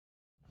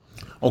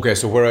Okay,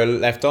 so where I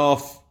left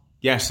off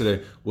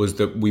yesterday was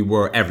that we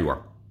were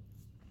everywhere.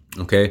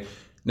 Okay,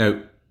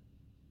 now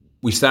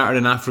we started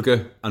in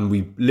Africa and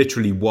we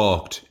literally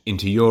walked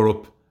into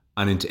Europe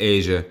and into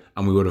Asia,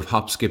 and we would have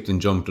hop, skipped, and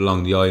jumped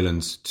along the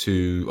islands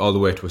to all the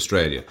way to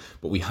Australia.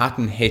 But we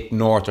hadn't hit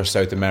North or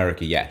South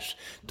America yet.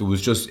 It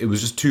was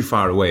just too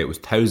far away. It was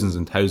thousands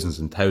and thousands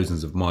and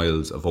thousands of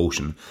miles of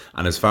ocean,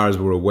 and as far as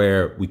we're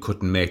aware, we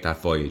couldn't make that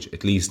voyage.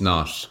 At least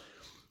not,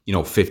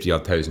 50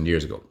 odd thousand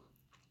years ago.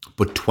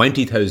 But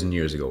 20,000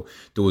 years ago,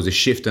 there was a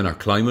shift in our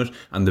climate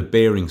and the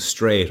Bering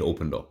Strait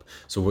opened up.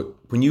 So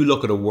when you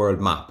look at a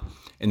world map,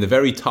 in the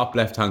very top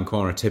left-hand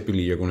corner,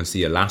 typically you're going to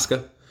see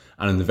Alaska.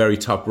 And in the very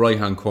top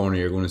right-hand corner,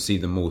 you're going to see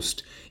the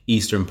most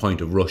eastern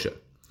point of Russia.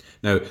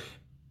 Now,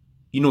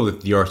 you know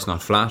that the Earth's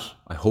not flat.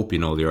 I hope you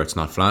know the Earth's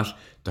not flat.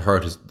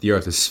 The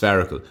Earth is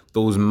spherical.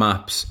 Those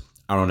maps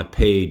are on a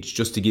page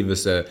just to give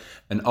us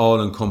an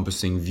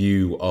all-encompassing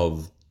view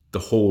of the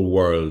whole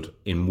world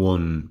from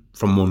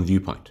one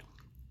viewpoint.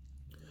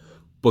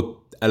 But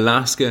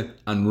Alaska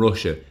and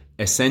Russia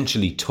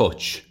essentially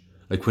touch.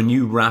 Like when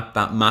you wrap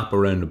that map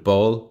around a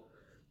ball,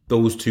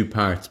 those two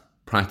parts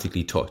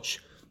practically touch.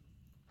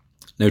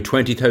 Now,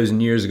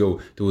 20,000 years ago,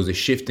 there was a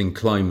shift in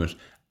climate,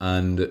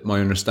 and my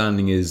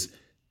understanding is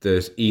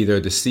that either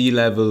the sea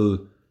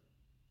level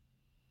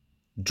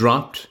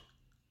dropped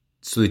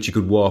so that you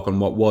could walk on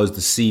what was the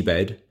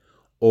seabed,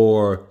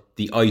 or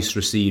the ice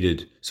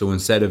receded. So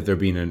instead of there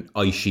being an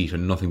ice sheet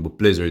and nothing but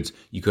blizzards,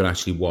 you could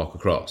actually walk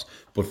across.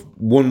 But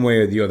one way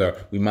or the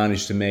other, we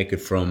managed to make it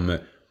from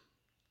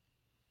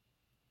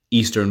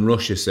eastern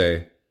Russia,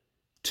 say,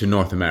 to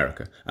North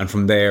America. And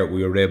from there,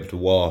 we were able to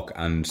walk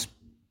and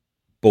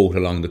boat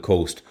along the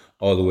coast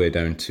all the way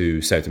down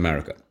to South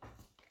America.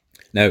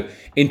 Now,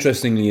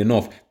 interestingly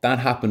enough, that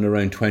happened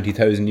around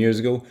 20,000 years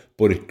ago,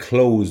 but it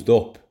closed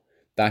up.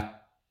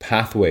 That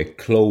pathway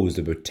closed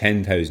about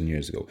 10,000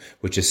 years ago,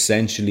 which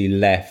essentially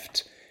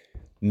left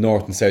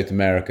North and South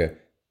America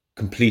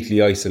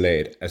completely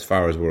isolated, as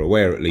far as we're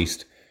aware at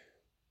least,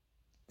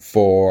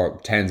 for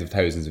tens of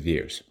thousands of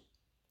years.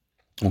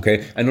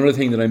 Okay, another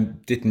thing that I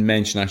didn't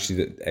mention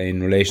actually that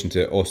in relation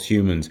to us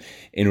humans,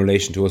 in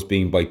relation to us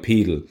being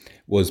bipedal,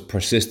 was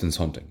persistence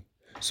hunting.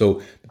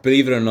 So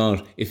believe it or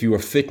not, if you were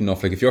fit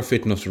enough, like if you're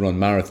fit enough to run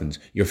marathons,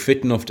 you're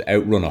fit enough to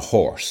outrun a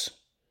horse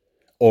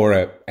or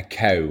a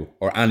cow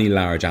or any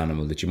large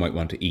animal that you might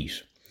want to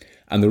eat.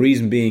 And the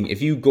reason being,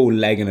 if you go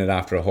legging it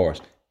after a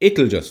horse,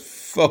 it'll just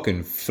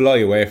fucking fly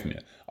away from you.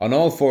 On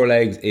all four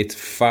legs, it's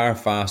far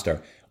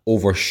faster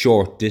over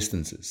short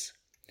distances.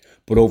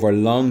 But over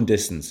long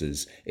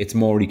distances, it's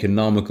more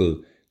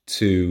economical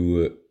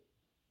to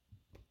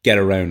get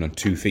around on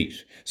 2 feet.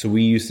 So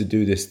we used to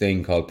do this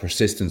thing called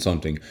persistence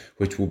hunting,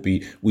 which would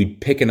be, we'd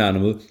pick an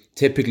animal,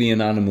 typically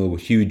an animal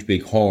with huge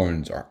big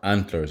horns or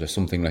antlers or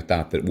something like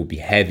that, that would be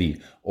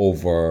heavy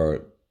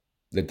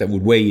that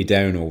would weigh you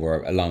down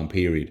over a long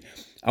period.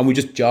 And we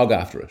just jog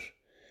after it.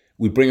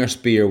 We'd bring our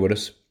spear with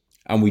us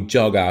and we'd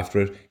jog after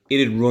it.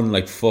 It'd run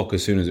like fuck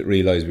as soon as it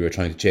realised we were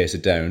trying to chase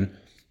it down.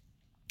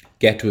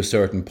 Get to a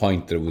certain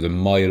point that it was a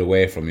mile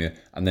away from you,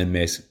 and then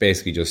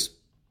basically just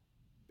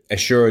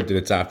assured that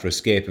it's after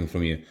escaping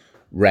from you,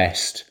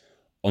 rest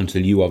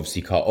until you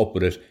obviously caught up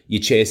with it. You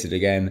chase it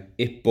again,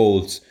 it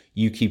bolts,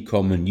 you keep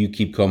coming,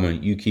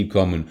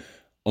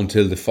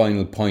 until the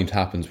final point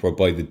happens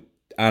whereby the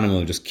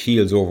animal just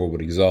keels over with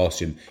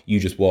exhaustion.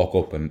 You just walk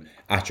up and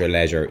at your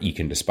leisure, you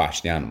can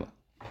dispatch the animal.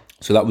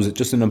 So that was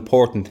just an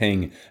important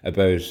thing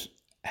about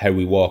how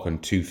we walk on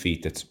 2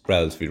 feet that's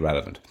relatively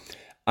relevant.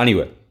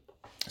 Anyway,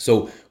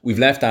 so we've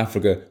left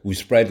Africa, we've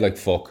spread like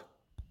fuck,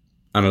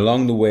 and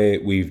along the way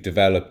we've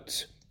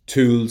developed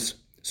tools,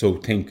 so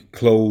think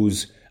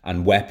clothes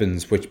and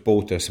weapons, which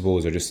both I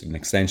suppose are just an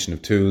extension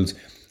of tools.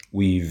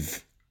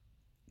 We've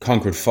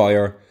conquered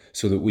fire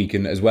so that we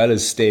can, as well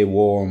as stay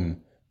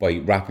warm by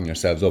wrapping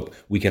ourselves up,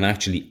 we can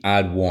actually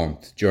add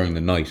warmth during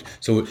the night.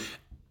 So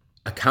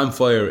a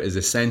campfire is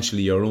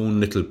essentially your own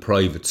little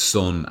private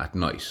sun at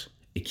night.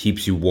 It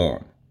keeps you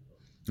warm,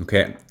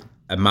 okay?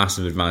 A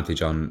massive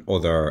advantage on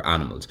other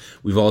animals.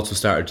 We've also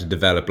started to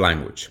develop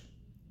language.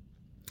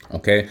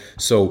 Okay,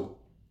 so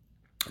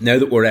now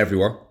that we're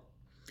everywhere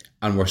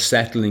and we're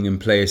settling in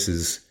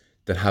places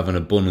that have an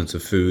abundance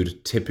of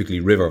food, typically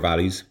river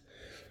valleys,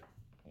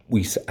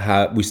 we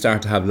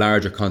start to have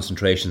larger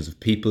concentrations of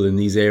people in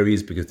these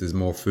areas because there's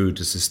more food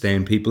to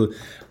sustain people.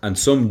 And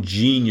some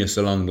genius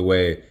along the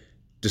way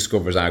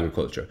discovers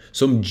agriculture.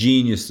 Some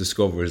genius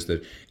discovers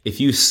that if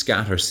you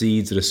scatter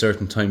seeds at a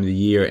certain time of the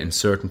year in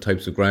certain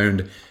types of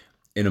ground,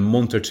 in a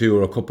month or two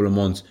or a couple of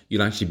months,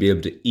 you'll actually be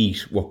able to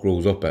eat what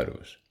grows up out of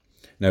it.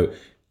 Now,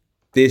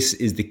 this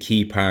is the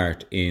key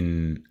part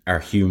in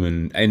our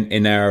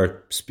in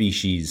our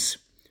species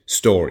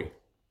story.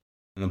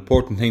 An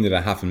important thing that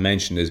I haven't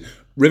mentioned is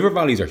river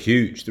valleys are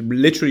huge.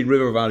 Literally,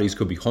 river valleys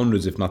could be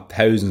hundreds, if not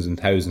thousands and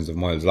thousands of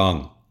miles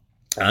long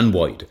and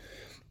wide.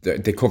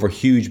 They cover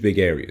huge, big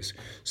areas.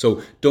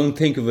 So don't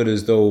think of it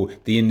as though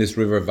the Indus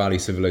River Valley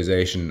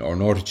civilization or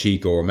North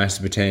Chico or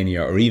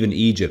Mesopotamia or even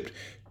Egypt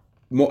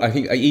I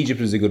think Egypt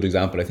is a good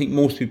example. I think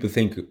most people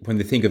think, when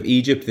they think of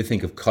Egypt, they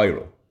think of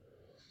Cairo.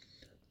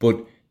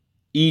 But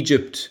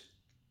Egypt,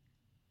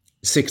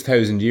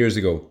 6,000 years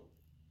ago,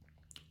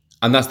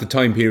 and that's the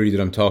time period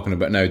that I'm talking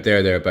about now,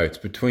 thereabouts,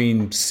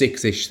 between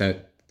six-ish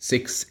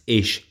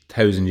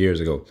thousand years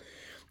ago.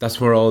 That's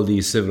where all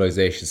these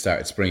civilizations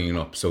started springing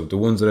up. So the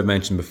ones that I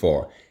mentioned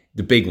before,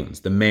 the big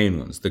ones, the main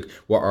ones,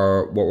 what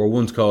were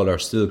once called, or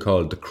still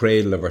called, the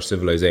cradle of our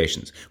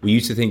civilizations. We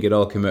used to think it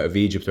all came out of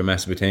Egypt or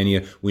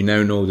Mesopotamia. We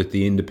now know that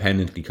they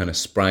independently kind of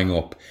sprang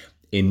up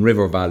in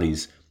river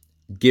valleys,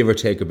 give or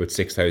take about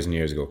 6,000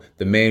 years ago.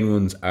 The main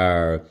ones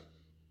are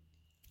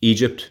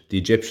Egypt, the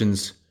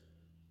Egyptians,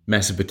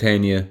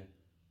 Mesopotamia,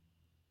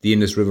 the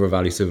Indus River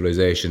Valley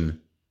civilization,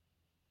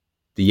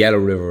 the Yellow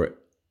River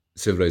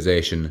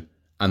civilization,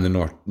 and the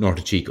Norte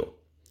of Chico.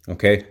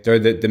 Okay, they're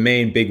the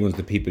main big ones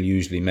that people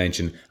usually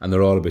mention, and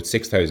they're all about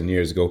 6,000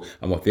 years ago.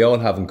 And what they all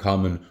have in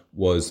common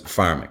was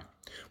farming.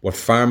 What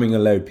farming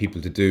allowed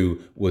people to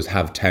do was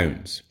have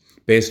towns.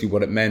 Basically,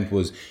 what it meant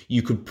was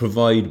you could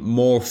provide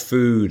more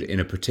food in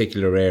a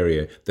particular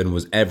area than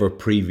was ever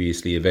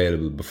previously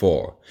available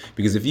before.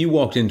 Because if you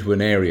walked into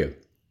an area,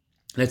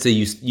 let's say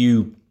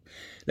you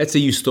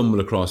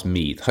stumble across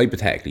Meath.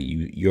 Hypothetically,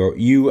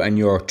 you and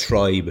your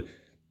tribe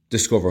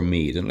discover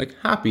Meath, and like,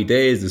 happy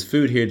days, there's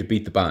food here to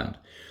beat the band.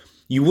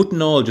 You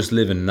wouldn't all just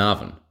live in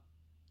Navan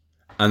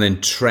and then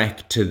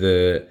trek to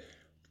the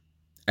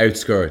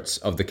outskirts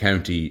of the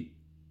county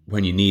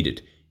when you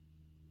needed.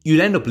 You'd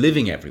end up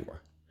living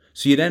everywhere.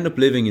 So you'd end up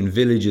living in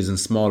villages and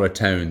smaller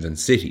towns and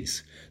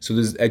cities. So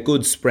there's a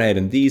good spread,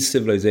 and these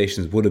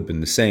civilizations would have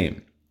been the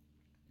same.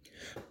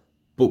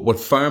 But what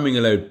farming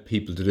allowed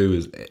people to do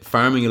is,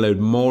 farming allowed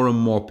more and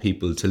more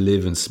people to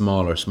live in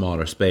smaller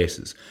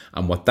spaces.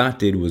 And what that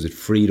did was it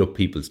freed up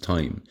people's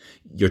time.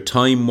 Your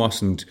time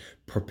wasn't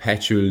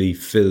perpetually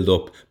filled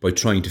up by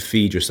trying to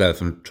feed yourself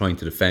and trying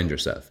to defend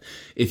yourself.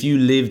 If you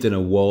lived in a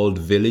walled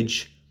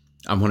village,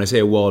 and when I say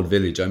a walled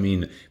village, I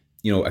mean,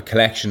 a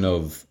collection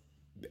of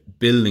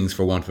buildings,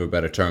 for want of a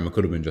better term. It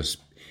could have been just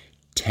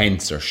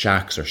tents or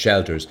shacks or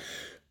shelters,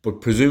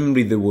 but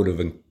presumably they would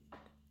have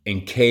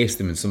encased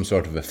them in some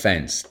sort of a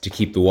fence to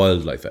keep the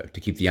wildlife out,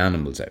 to keep the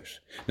animals out.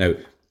 Now,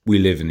 we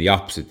live in the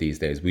opposite these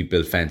days. We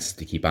build fences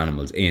to keep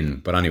animals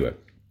in. But anyway,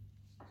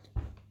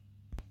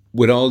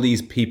 with all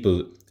these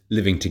people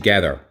living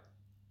together,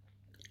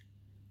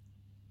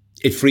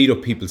 it freed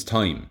up people's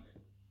time.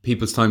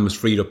 People's time was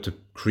freed up to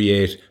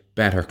create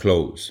better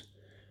clothes,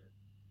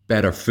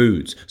 better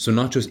foods. So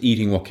not just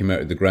eating what came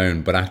out of the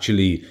ground, but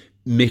actually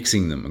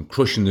mixing them and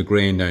crushing the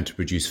grain down to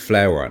produce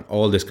flour, and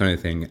all this kind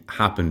of thing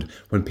happened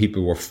when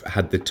people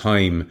had the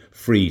time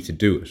free to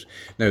do it.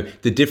 Now,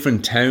 the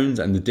different towns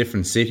and the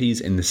different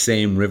cities in the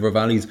same river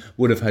valleys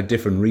would have had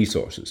different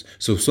resources.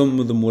 So some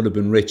of them would have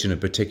been rich in a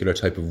particular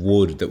type of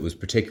wood that was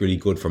particularly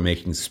good for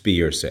making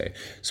spears, say.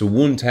 So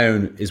one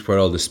town is where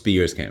all the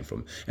spears came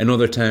from.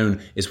 Another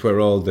town is where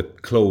all the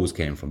clothes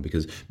came from,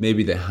 because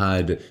maybe they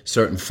had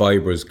certain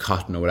fibres,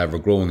 cotton or whatever,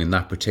 growing in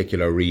that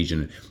particular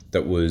region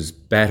that was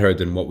better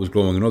than what was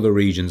growing in other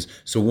regions.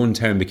 So one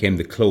town became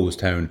the clothes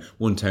town,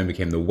 one town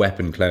became the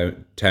weapon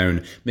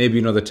town, maybe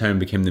another town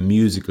became the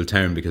musical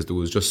town because there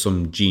was just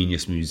some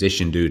genius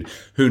musician dude,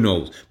 who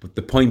knows. But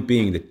the point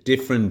being that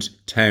different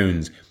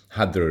towns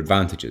had their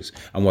advantages,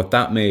 and what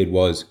that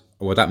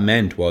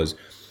meant was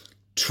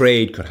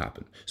trade could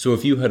happen. So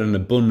if you had an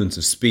abundance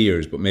of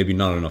spears but maybe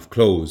not enough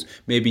clothes,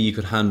 maybe you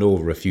could hand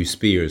over a few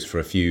spears for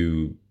a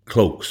few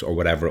cloaks or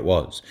whatever it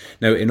was.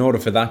 Now, in order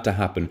for that to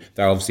happen,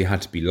 there obviously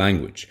had to be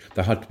language.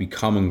 There had to be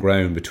common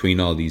ground between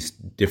all these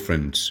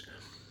different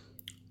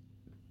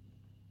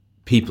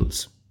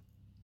peoples.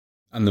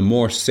 And the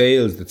more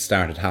sales that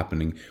started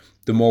happening,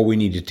 the more we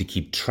needed to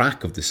keep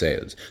track of the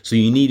sales. So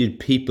you needed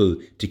people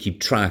to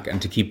keep track,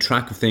 and to keep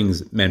track of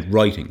things meant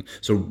writing.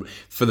 So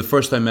for the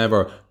first time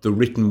ever, the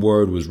written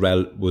word was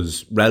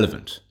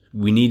relevant.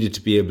 We needed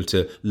to be able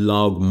to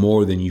log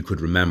more than you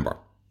could remember.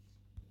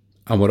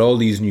 And with all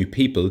these new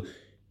people,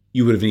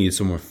 you would have needed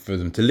somewhere for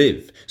them to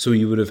live. So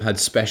you would have had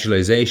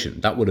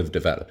specialization that would have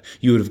developed.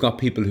 You would have got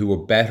people who were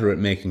better at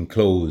making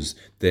clothes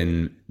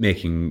than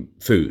making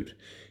food.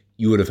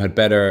 You would have had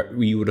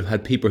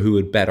people who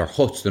had better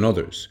huts than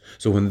others.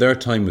 So when their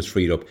time was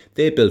freed up,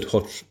 they built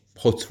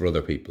huts for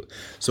other people.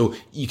 So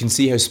you can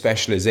see how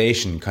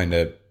specialization kind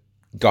of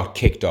got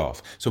kicked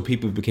off. So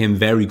people became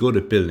very good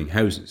at building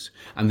houses,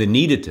 and they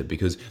needed to,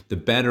 because the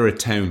better a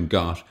town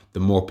got, the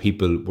more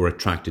people were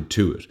attracted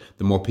to it.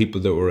 The more people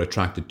that were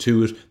attracted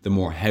to it, the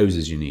more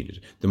houses you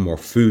needed, the more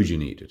food you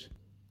needed,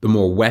 the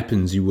more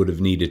weapons you would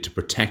have needed to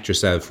protect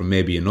yourself from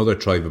maybe another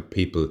tribe of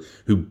people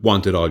who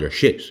wanted all your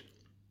shit.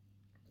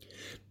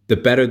 The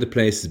better the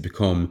place has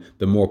become,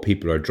 the more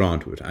people are drawn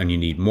to it, and you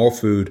need more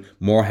food,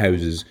 more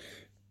houses,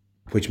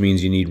 which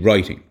means you need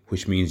writing,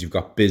 which means you've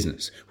got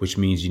business, which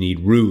means you need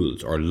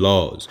rules or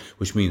laws,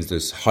 which means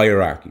there's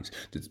hierarchies.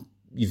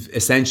 You've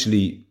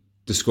essentially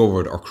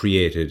discovered or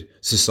created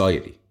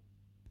society.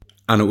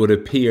 And it would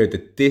appear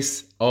that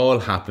this all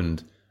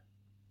happened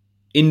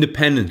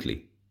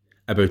independently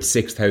about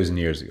 6,000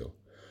 years ago.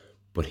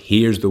 But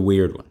here's the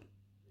weird one.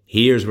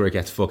 Here's where it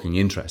gets fucking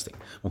interesting.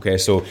 Okay,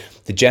 so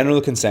the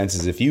general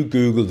consensus, if you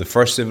Google the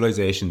first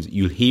civilizations,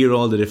 you'll hear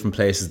all the different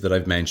places that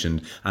I've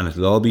mentioned, and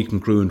it'll all be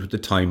congruent with the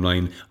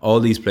timeline. All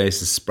these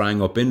places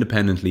sprang up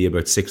independently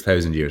about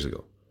 6,000 years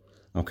ago.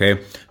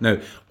 Okay, now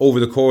over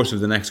the course of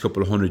the next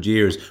couple of 100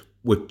 years,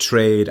 with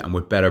trade and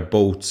with better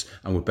boats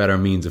and with better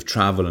means of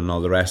travel and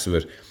all the rest of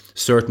it,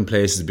 certain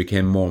places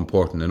became more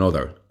important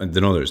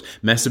than others.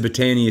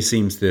 Mesopotamia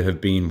seems to have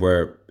been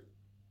where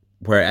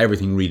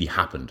everything really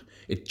happened.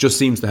 It just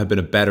seems to have been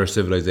a better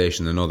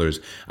civilization than others.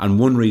 And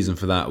one reason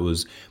for that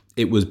was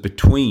it was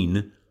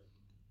between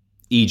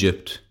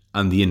Egypt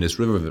and the Indus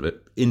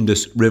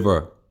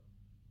River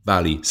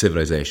Valley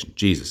civilization.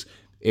 Jesus.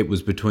 It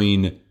was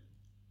between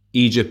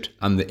Egypt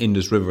and the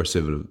Indus River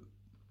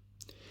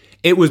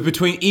It was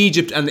between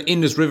Egypt and the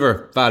Indus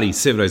River Valley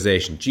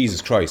civilization.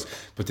 Jesus Christ.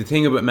 But the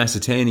thing about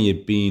Mesopotamia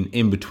being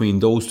in between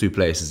those two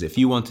places, if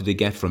you wanted to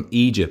get from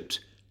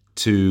Egypt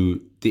to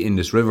the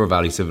Indus River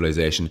Valley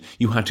civilization,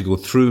 you had to go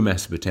through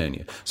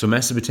Mesopotamia. So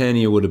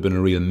Mesopotamia would have been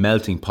a real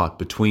melting pot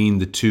between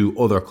the two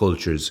other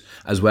cultures,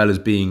 as well as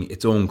being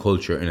its own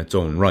culture in its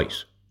own right.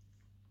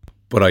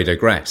 But I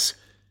digress.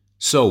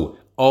 So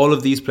all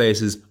of these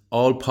places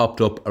all popped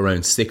up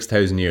around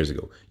 6,000 years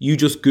ago. You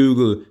just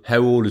Google how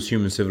old is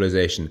human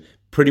civilization.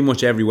 Pretty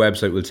much every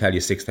website will tell you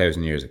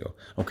 6,000 years ago.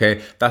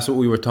 Okay, that's what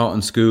we were taught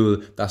in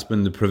school. That's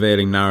been the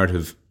prevailing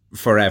narrative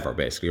forever,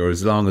 basically, or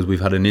as long as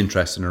we've had an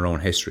interest in our own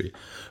history.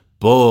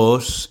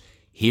 But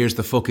here's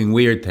the fucking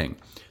weird thing.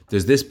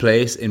 There's this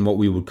place in what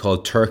we would call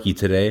Turkey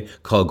today,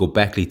 called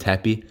Göbekli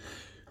Tepe,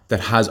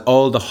 that has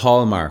all the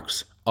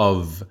hallmarks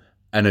of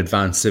an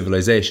advanced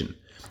civilization.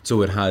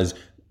 So it has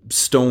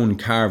stone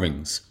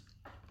carvings.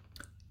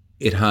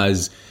 It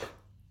has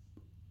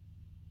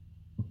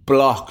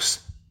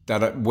blocks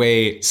that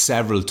weigh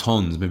several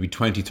tons, maybe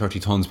 20, 30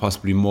 tons,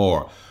 possibly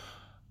more,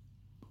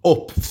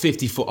 up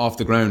 50 foot off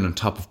the ground on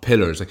top of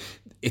pillars. Like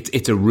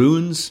it's a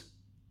ruins,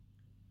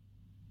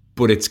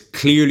 but it's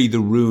clearly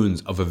the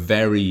ruins of a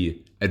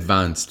very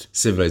advanced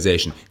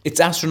civilization. It's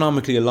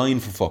astronomically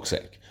aligned, for fuck's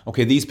sake.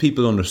 Okay, these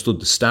people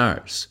understood the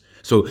stars.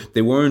 So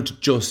they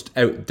weren't just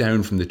out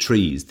down from the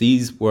trees.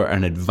 These were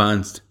an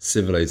advanced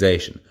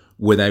civilization,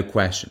 without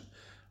question.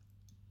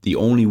 The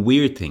only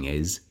weird thing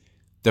is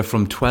they're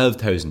from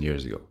 12,000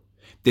 years ago.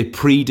 They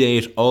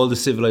predate all the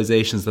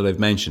civilizations that I've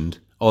mentioned,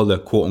 all the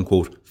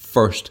quote-unquote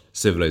first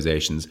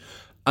civilizations,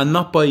 and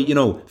not by,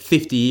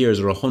 50 years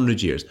or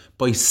 100 years,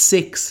 by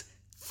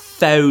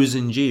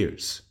 6,000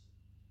 years.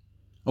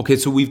 Okay,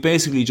 so we've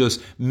basically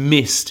just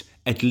missed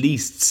at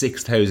least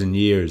 6,000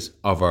 years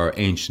of our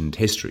ancient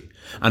history.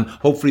 And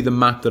hopefully the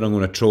map that I'm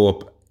going to throw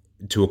up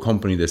to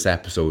accompany this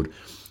episode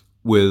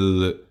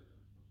will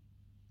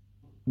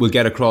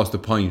get across the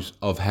point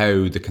of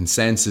how the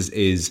consensus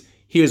is,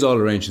 here's all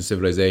our ancient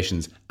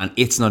civilizations, and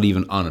it's not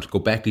even on it.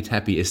 Göbekli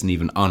Tepe isn't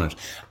even on it.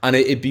 And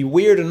it'd be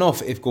weird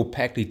enough if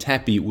Göbekli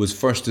Tepe was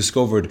first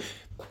discovered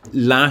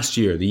last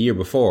year, the year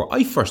before.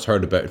 I first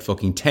heard about it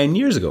fucking 10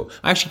 years ago.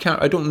 I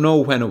don't know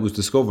when it was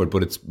discovered,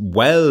 but it's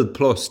well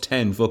plus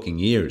 10 fucking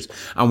years.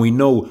 And we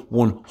know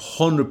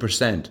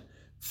 100%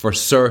 for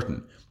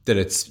certain that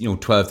it's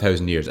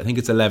 12,000 years. I think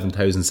it's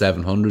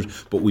 11,700,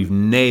 but we've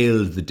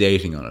nailed the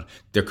dating on it.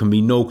 There can be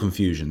no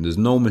confusion. There's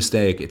no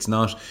mistake. It's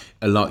not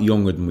a lot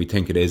younger than we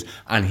think it is.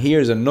 And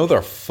here's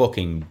another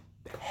fucking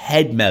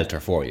head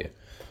melter for you.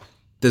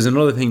 There's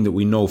another thing that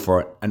we know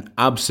for an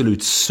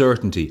absolute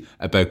certainty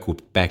about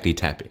Göbekli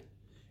Tepe.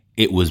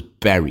 It was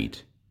buried.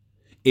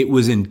 It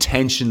was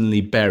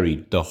intentionally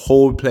buried. The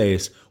whole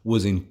place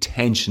was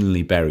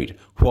intentionally buried.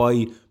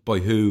 Why? By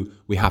who?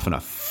 We haven't a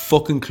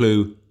fucking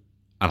clue.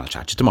 And I'll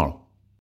chat to you tomorrow.